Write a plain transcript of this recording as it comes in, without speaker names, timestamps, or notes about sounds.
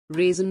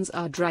Raisins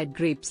are dried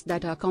grapes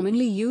that are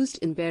commonly used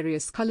in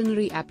various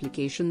culinary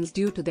applications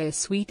due to their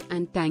sweet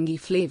and tangy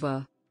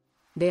flavor.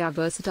 They are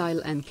versatile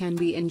and can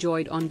be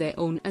enjoyed on their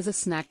own as a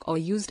snack or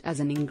used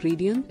as an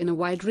ingredient in a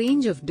wide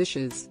range of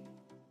dishes.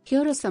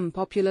 Here are some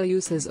popular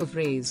uses of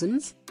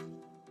raisins.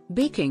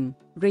 Baking.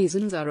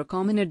 Raisins are a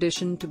common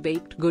addition to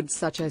baked goods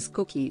such as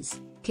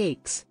cookies,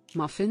 cakes,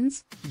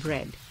 muffins,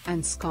 bread,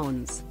 and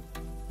scones.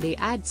 They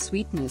add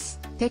sweetness,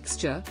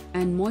 texture,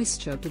 and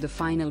moisture to the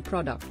final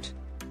product.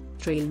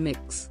 Trail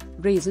mix.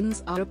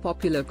 Raisins are a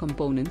popular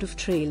component of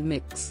trail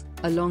mix,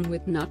 along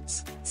with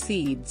nuts,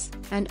 seeds,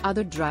 and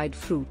other dried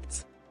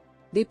fruits.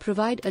 They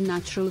provide a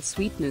natural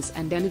sweetness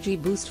and energy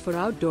boost for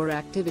outdoor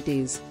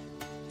activities.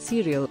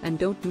 Cereal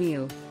and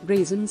oatmeal.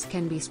 Raisins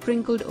can be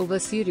sprinkled over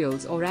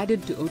cereals or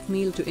added to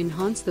oatmeal to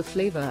enhance the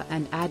flavor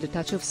and add a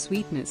touch of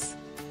sweetness.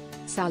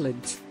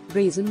 Salads.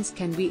 Raisins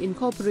can be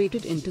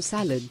incorporated into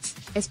salads,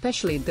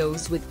 especially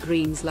those with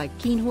grains like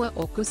quinoa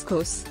or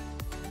couscous.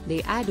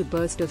 They add a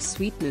burst of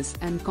sweetness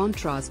and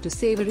contrast to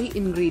savory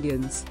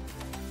ingredients.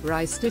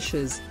 Rice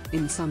dishes.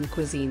 In some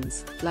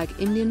cuisines, like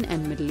Indian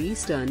and Middle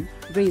Eastern,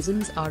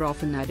 raisins are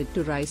often added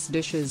to rice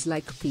dishes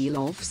like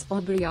pilafs or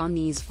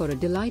biryanis for a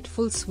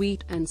delightful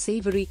sweet and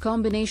savory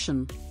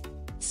combination.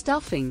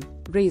 Stuffing.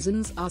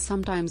 Raisins are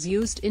sometimes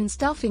used in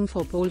stuffing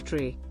for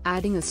poultry,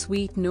 adding a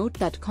sweet note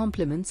that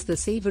complements the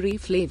savory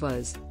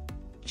flavors.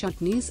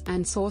 Chutneys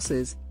and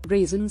sauces.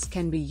 Raisins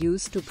can be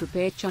used to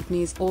prepare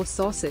chutneys or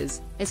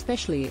sauces,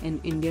 especially in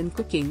Indian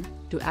cooking,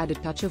 to add a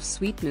touch of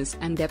sweetness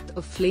and depth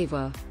of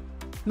flavor.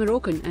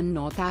 Moroccan and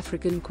North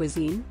African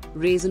cuisine.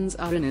 Raisins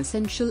are an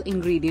essential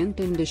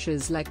ingredient in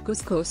dishes like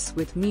couscous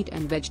with meat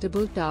and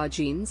vegetable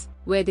tagines,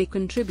 where they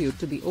contribute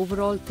to the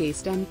overall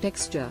taste and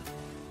texture.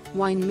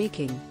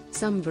 Winemaking.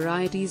 Some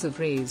varieties of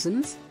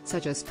raisins,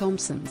 such as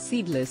Thompson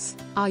seedless,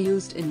 are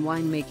used in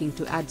winemaking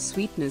to add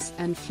sweetness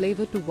and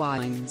flavor to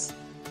wines.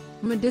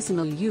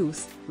 Medicinal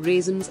use.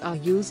 Raisins are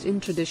used in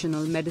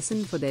traditional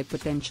medicine for their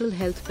potential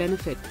health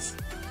benefits.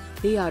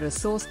 They are a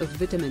source of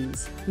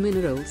vitamins,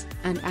 minerals,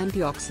 and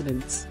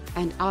antioxidants,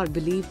 and are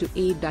believed to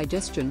aid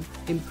digestion,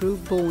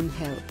 improve bone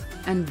health,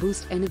 and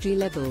boost energy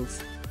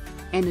levels.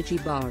 Energy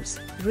bars.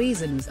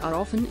 Raisins are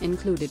often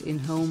included in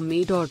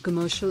homemade or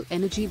commercial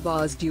energy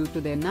bars due to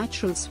their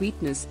natural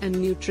sweetness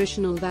and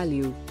nutritional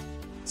value.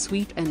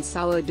 Sweet and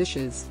sour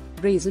dishes.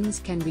 Raisins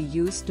can be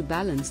used to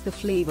balance the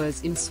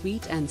flavors in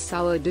sweet and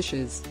sour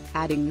dishes,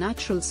 adding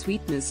natural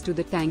sweetness to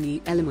the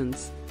tangy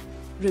elements.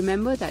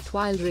 Remember that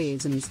while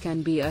raisins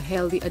can be a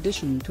healthy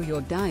addition to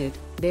your diet,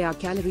 they are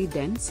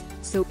calorie-dense,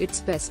 so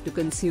it's best to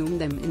consume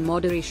them in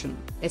moderation,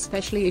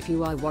 especially if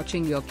you are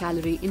watching your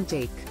calorie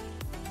intake.